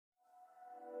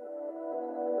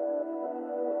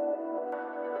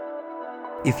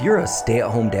If you're a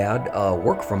stay-at-home dad, a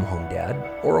work-from-home dad,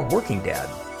 or a working dad,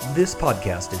 this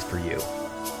podcast is for you.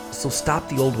 So stop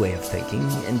the old way of thinking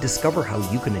and discover how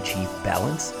you can achieve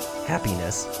balance,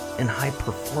 happiness, and high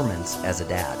performance as a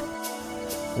dad.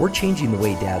 We're changing the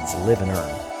way dads live and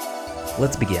earn.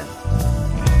 Let's begin.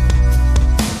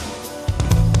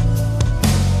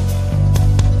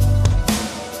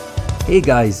 Hey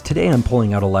guys, today I'm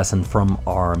pulling out a lesson from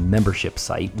our membership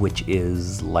site, which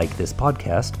is like this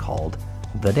podcast called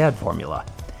The Dad Formula.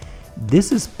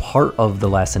 This is part of the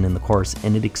lesson in the course,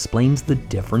 and it explains the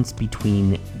difference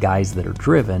between guys that are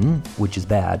driven, which is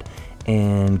bad,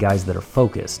 and guys that are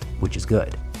focused, which is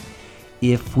good.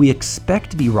 If we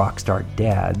expect to be rock star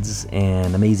dads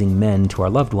and amazing men to our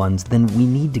loved ones, then we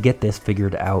need to get this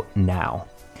figured out now.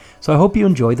 So I hope you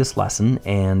enjoy this lesson,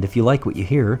 and if you like what you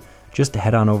hear, just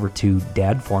head on over to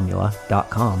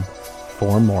dadformula.com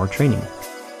for more training.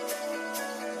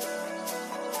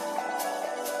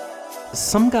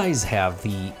 Some guys have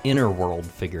the inner world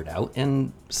figured out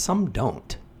and some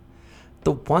don't.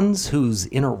 The ones whose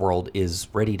inner world is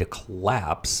ready to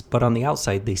collapse, but on the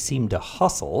outside they seem to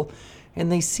hustle and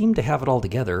they seem to have it all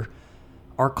together,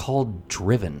 are called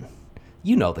driven.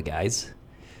 You know the guys.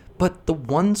 But the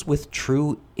ones with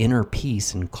true inner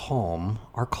peace and calm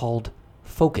are called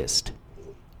focused.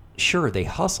 Sure, they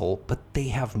hustle, but they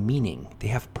have meaning. They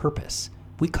have purpose.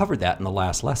 We covered that in the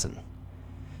last lesson.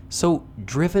 So,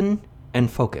 driven and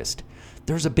focused,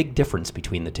 there's a big difference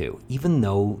between the two, even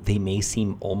though they may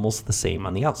seem almost the same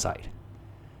on the outside.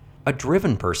 A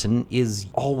driven person is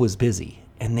always busy,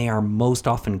 and they are most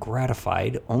often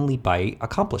gratified only by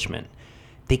accomplishment.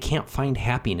 They can't find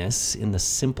happiness in the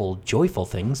simple, joyful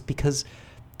things because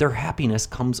their happiness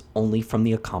comes only from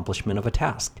the accomplishment of a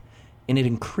task. And it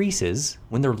increases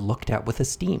when they're looked at with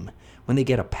esteem, when they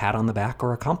get a pat on the back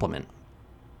or a compliment.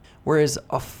 Whereas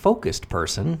a focused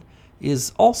person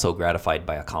is also gratified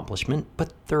by accomplishment,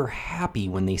 but they're happy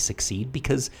when they succeed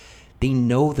because they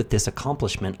know that this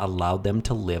accomplishment allowed them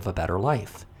to live a better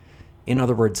life. In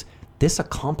other words, this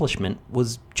accomplishment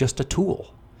was just a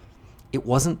tool. It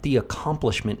wasn't the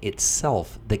accomplishment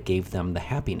itself that gave them the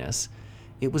happiness.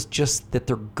 It was just that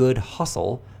their good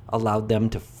hustle allowed them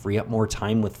to free up more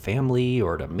time with family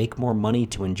or to make more money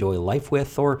to enjoy life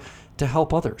with or to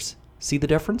help others. See the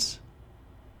difference?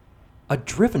 A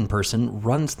driven person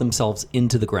runs themselves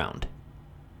into the ground.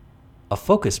 A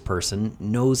focused person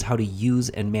knows how to use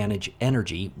and manage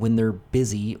energy when they're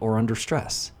busy or under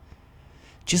stress.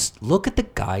 Just look at the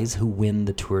guys who win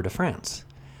the Tour de France.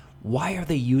 Why are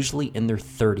they usually in their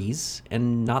 30s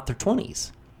and not their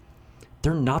 20s?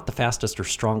 They're not the fastest or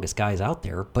strongest guys out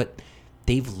there, but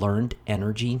they've learned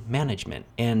energy management,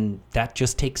 and that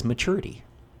just takes maturity.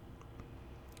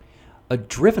 A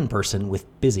driven person with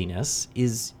busyness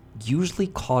is usually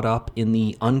caught up in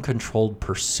the uncontrolled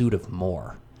pursuit of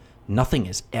more. Nothing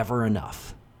is ever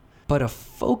enough. But a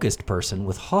focused person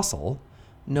with hustle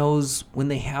knows when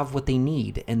they have what they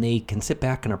need, and they can sit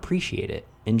back and appreciate it,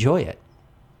 enjoy it.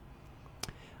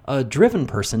 A driven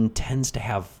person tends to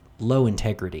have low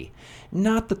integrity.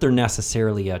 Not that they're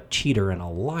necessarily a cheater and a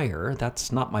liar,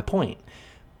 that's not my point.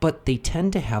 But they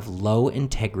tend to have low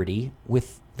integrity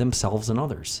with themselves and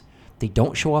others. They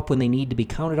don't show up when they need to be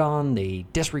counted on, they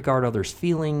disregard others'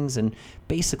 feelings, and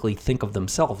basically think of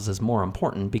themselves as more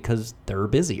important because they're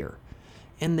busier.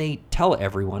 And they tell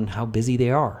everyone how busy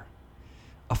they are.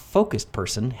 A focused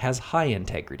person has high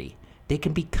integrity. They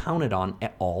can be counted on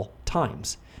at all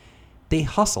times. They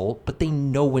hustle, but they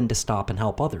know when to stop and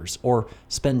help others or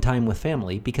spend time with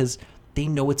family because they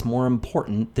know it's more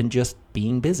important than just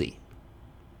being busy.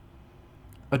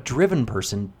 A driven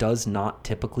person does not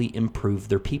typically improve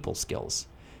their people skills.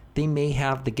 They may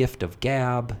have the gift of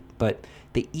gab, but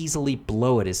they easily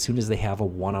blow it as soon as they have a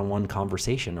one-on-one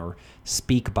conversation or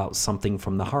speak about something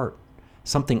from the heart,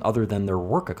 something other than their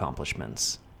work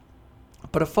accomplishments.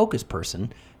 But a focused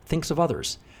person thinks of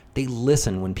others. They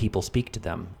listen when people speak to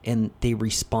them, and they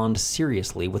respond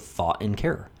seriously with thought and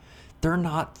care. They're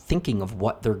not thinking of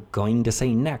what they're going to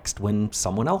say next when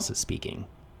someone else is speaking.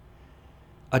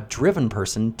 A driven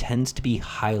person tends to be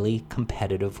highly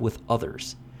competitive with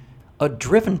others. They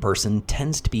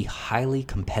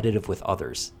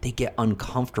get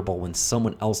uncomfortable when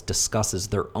someone else discusses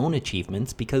their own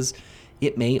achievements because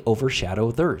it may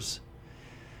overshadow theirs.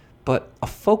 But a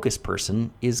focused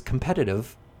person is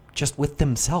competitive just with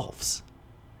themselves.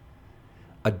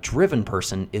 A driven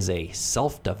person is a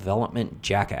self-development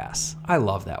jackass. I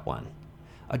love that one.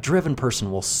 A driven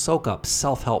person will soak up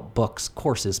self-help books,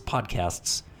 courses,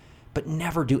 podcasts, but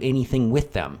never do anything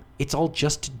with them. It's all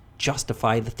just to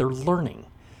justify that they're learning,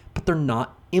 but they're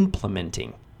not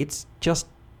implementing. It's just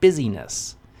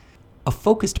busyness. A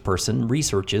focused person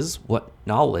researches what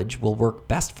knowledge will work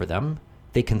best for them.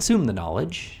 They consume the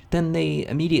knowledge, then they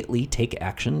immediately take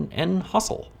action and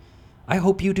hustle. I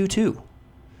hope you do too.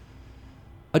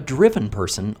 A driven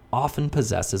person often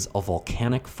possesses a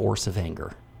volcanic force of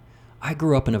anger. I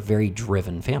grew up in a very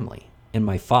driven family, and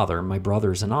my father, my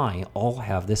brothers, and I all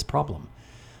have this problem.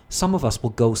 Some of us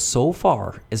will go so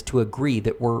far as to agree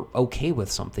that we're okay with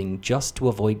something just to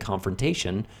avoid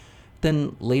confrontation,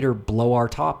 then later blow our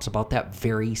tops about that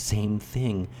very same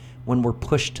thing when we're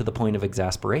pushed to the point of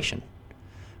exasperation.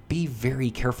 Be very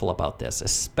careful about this,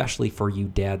 especially for you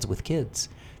dads with kids.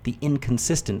 The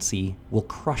inconsistency will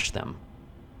crush them.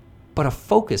 But a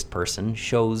focused person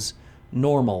shows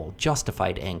normal,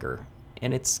 justified anger,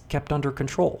 and it's kept under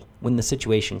control when the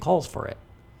situation calls for it.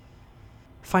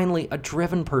 Finally, a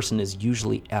driven person is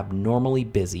usually abnormally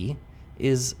busy,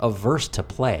 is averse to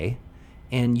play,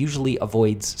 and usually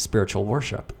avoids spiritual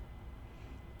worship.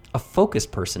 A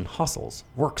focused person hustles,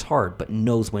 works hard, but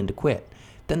knows when to quit.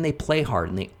 Then they play hard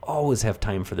and they always have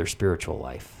time for their spiritual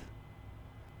life.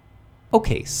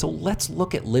 Okay, so let's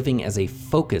look at living as a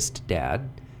focused dad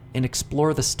and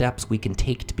explore the steps we can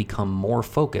take to become more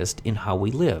focused in how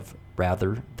we live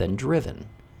rather than driven.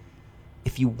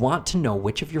 If you want to know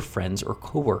which of your friends or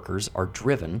coworkers are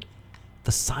driven,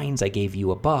 the signs I gave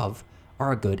you above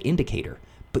are a good indicator,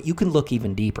 but you can look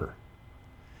even deeper.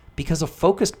 Because a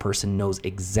focused person knows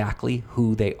exactly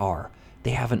who they are.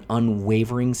 They have an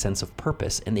unwavering sense of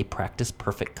purpose and they practice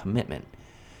perfect commitment.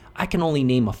 I can only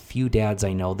name a few dads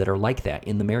I know that are like that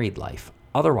in the married life.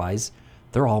 Otherwise,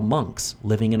 they're all monks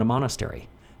living in a monastery.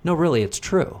 No, really, it's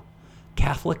true.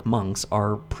 Catholic monks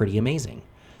are pretty amazing.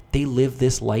 They live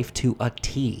this life to a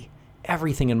T.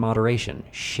 Everything in moderation,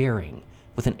 sharing,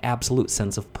 with an absolute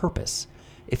sense of purpose.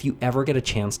 If you ever get a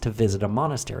chance to visit a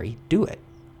monastery, do it.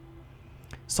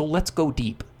 So let's go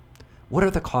deep. What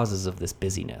are the causes of this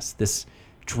busyness, this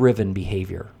driven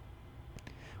behavior?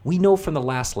 We know from the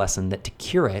last lesson that to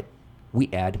cure it, we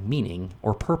add meaning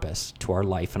or purpose to our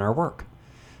life and our work.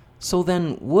 So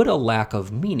then, would a lack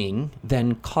of meaning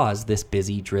then cause this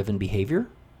busy, driven behavior?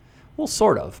 Well,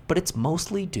 sort of, but it's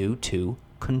mostly due to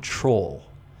control.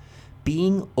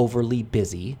 Being overly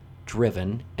busy,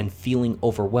 driven, and feeling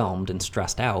overwhelmed and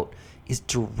stressed out is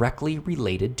directly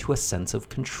related to a sense of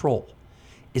control.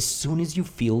 As soon as you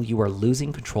feel you are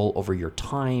losing control over your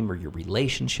time or your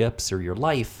relationships or your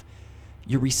life,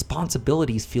 your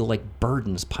responsibilities feel like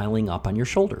burdens piling up on your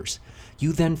shoulders.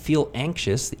 You then feel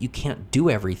anxious that you can't do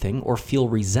everything or feel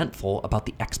resentful about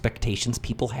the expectations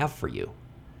people have for you.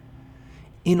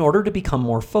 In order to become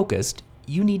more focused,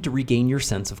 you need to regain your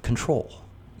sense of control.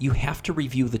 You have to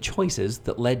review the choices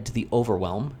that led to the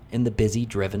overwhelm and the busy,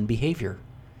 driven behavior.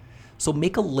 So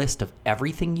make a list of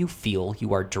everything you feel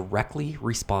you are directly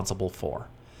responsible for.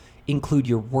 Include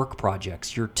your work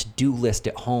projects, your to-do list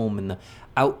at home, and the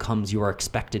outcomes you are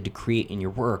expected to create in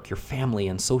your work, your family,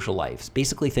 and social lives.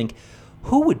 Basically think,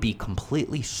 who would be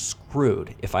completely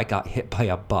screwed if I got hit by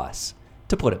a bus,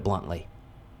 to put it bluntly.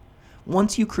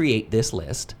 Once you create this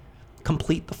list,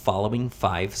 complete the following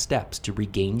 5 steps to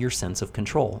regain your sense of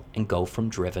control and go from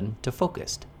driven to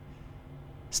focused.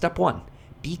 Step 1,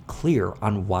 be clear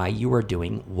on why you are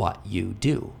doing what you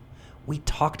do. We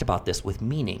talked about this with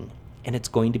meaning, and it's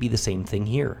going to be the same thing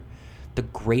here. The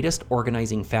greatest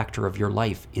organizing factor of your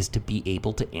life is to be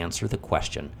able to answer the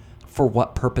question, for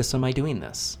what purpose am I doing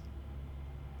this?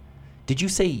 Did you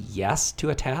say yes to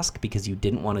a task because you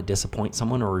didn't want to disappoint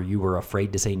someone or you were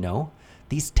afraid to say no?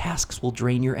 These tasks will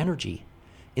drain your energy.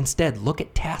 Instead, look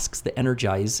at tasks that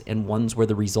energize and ones where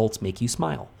the results make you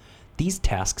smile. These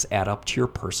tasks add up to your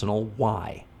personal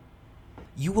why.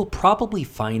 You will probably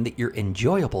find that your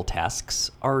enjoyable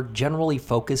tasks are generally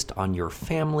focused on your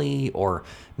family or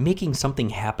making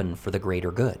something happen for the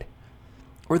greater good.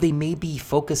 Or they may be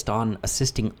focused on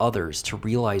assisting others to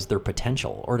realize their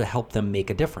potential or to help them make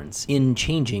a difference in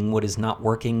changing what is not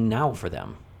working now for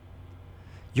them.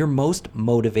 Your most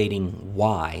motivating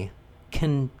why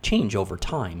can change over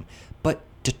time, but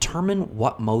determine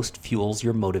what most fuels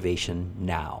your motivation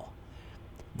now.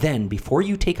 Then, before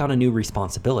you take on a new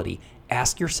responsibility,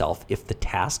 ask yourself if the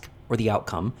task or the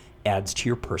outcome adds to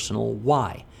your personal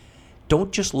why.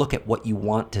 Don't just look at what you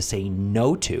want to say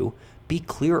no to. Be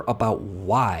clear about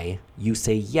why you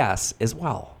say yes as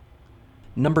well.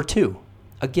 Number 2,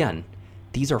 again,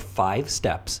 these are 5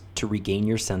 steps to regain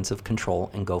your sense of control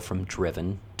and go from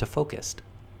driven to focused.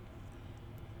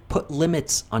 Put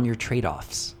limits on your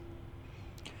trade-offs.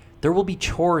 There will be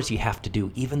chores you have to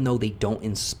do even though they don't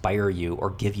inspire you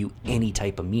or give you any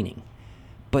type of meaning.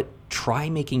 But try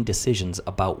making decisions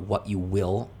about what you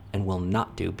will and will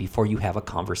not do before you have a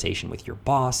conversation with your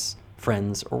boss,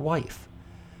 friends, or wife.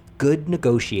 Good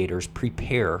negotiators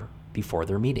prepare before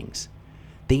their meetings.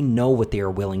 They know what they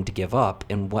are willing to give up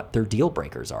and what their deal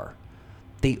breakers are.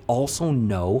 They also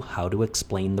know how to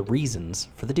explain the reasons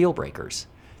for the deal breakers.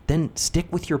 Then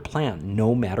stick with your plan,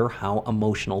 no matter how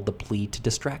emotional the plea to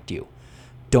distract you.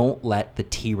 Don't let the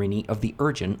tyranny of the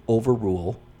urgent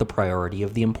overrule the priority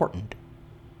of the important.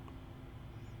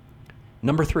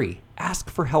 Number 3, ask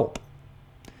for help.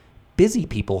 Busy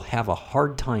people have a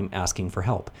hard time asking for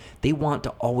help. They want to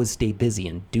always stay busy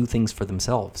and do things for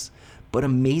themselves. But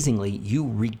amazingly, you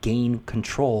regain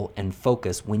control and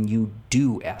focus when you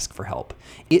do ask for help.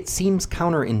 It seems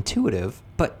counterintuitive,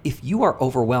 but if you are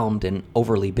overwhelmed and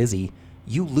overly busy,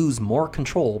 you lose more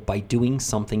control by doing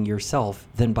something yourself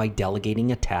than by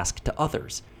delegating a task to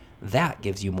others. That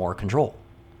gives you more control.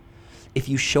 If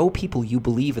you show people you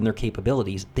believe in their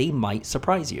capabilities, they might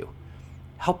surprise you.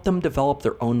 Help them develop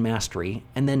their own mastery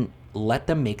and then let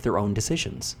them make their own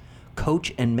decisions.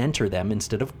 Coach and mentor them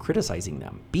instead of criticizing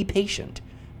them. Be patient.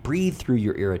 Breathe through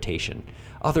your irritation.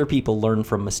 Other people learn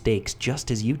from mistakes just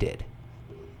as you did.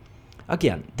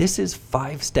 Again, this is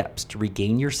 5 steps to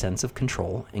regain your sense of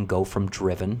control and go from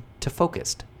driven to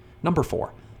focused. Number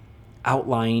 4,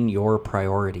 outline your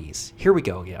priorities. Here we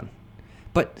go again.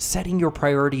 But setting your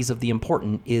priorities of the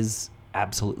important is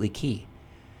absolutely key.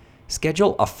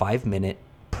 Schedule a 5-minute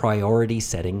priority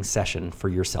setting session for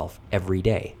yourself every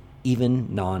day,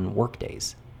 even non-work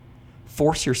days.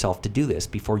 Force yourself to do this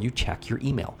before you check your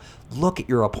email. Look at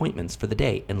your appointments for the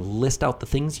day and list out the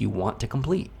things you want to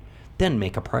complete. Then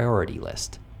make a priority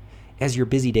list. As your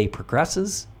busy day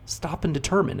progresses, stop and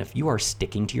determine if you are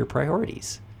sticking to your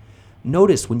priorities.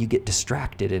 Notice when you get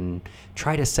distracted and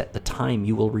try to set the time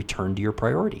you will return to your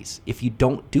priorities. If you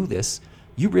don't do this,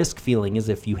 you risk feeling as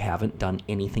if you haven't done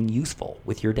anything useful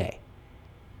with your day.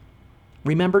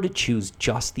 Remember to choose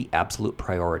just the absolute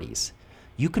priorities.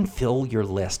 You can fill your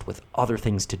list with other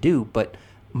things to do, but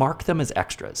mark them as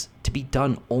extras, to be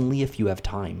done only if you have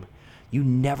time. You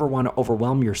never want to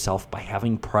overwhelm yourself by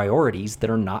having priorities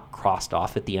that are not crossed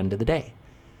off at the end of the day.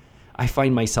 I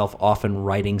find myself often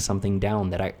writing something down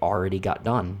that I already got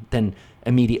done, then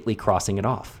immediately crossing it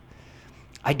off.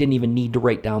 I didn't even need to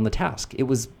write down the task. It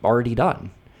was already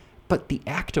done. But the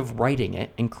act of writing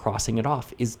it and crossing it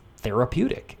off is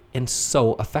therapeutic and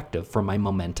so effective for my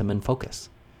momentum and focus.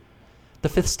 The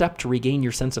 5th step to regain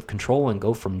your sense of control and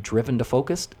go from driven to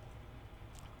focused,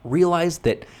 realize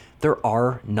that there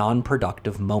are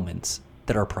non-productive moments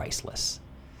that are priceless.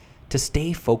 To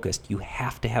stay focused, you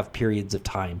have to have periods of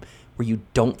time where you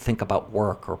don't think about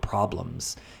work or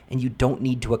problems, and you don't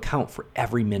need to account for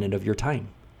every minute of your time.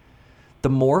 The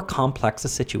more complex a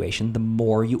situation, the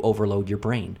more you overload your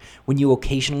brain. When you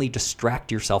occasionally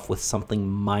distract yourself with something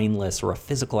mindless or a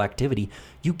physical activity,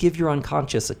 you give your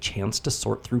unconscious a chance to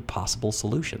sort through possible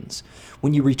solutions.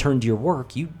 When you return to your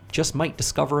work, you just might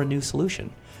discover a new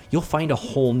solution. You'll find a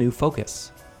whole new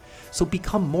focus. So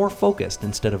become more focused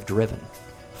instead of driven.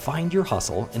 Find your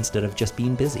hustle instead of just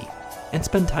being busy. And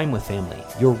spend time with family,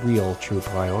 your real, true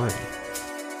priority.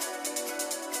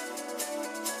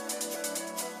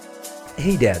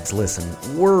 Hey dads, listen,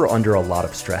 we're under a lot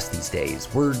of stress these days.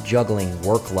 We're juggling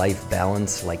work-life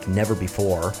balance like never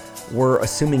before. We're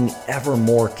assuming ever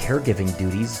more caregiving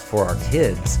duties for our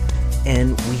kids.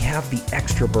 And we have the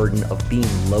extra burden of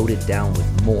being loaded down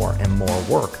with more and more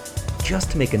work just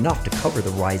to make enough to cover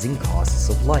the rising costs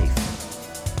of life.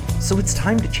 So it's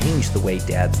time to change the way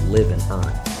dads live and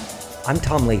earn. I'm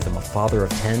Tom Latham, a father of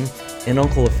 10, an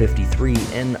uncle of 53,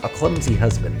 and a clumsy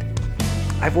husband.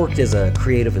 I've worked as a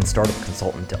creative and startup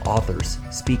consultant to authors,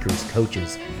 speakers,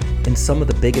 coaches, and some of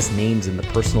the biggest names in the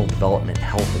personal development,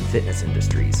 health, and fitness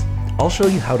industries. I'll show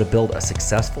you how to build a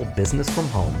successful business from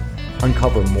home,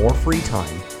 uncover more free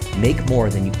time, make more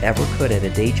than you ever could at a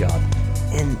day job,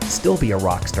 and still be a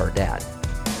rock star dad.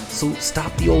 So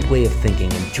stop the old way of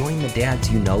thinking and join the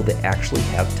dads you know that actually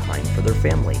have time for their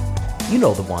family. You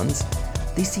know the ones.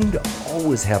 They seem to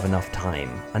always have enough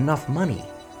time, enough money.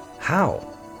 How?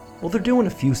 Well, they're doing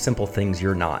a few simple things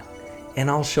you're not, and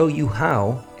I'll show you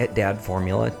how at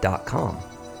dadformula.com.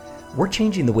 We're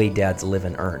changing the way dads live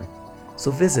and earn, so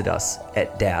visit us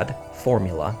at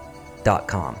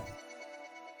dadformula.com.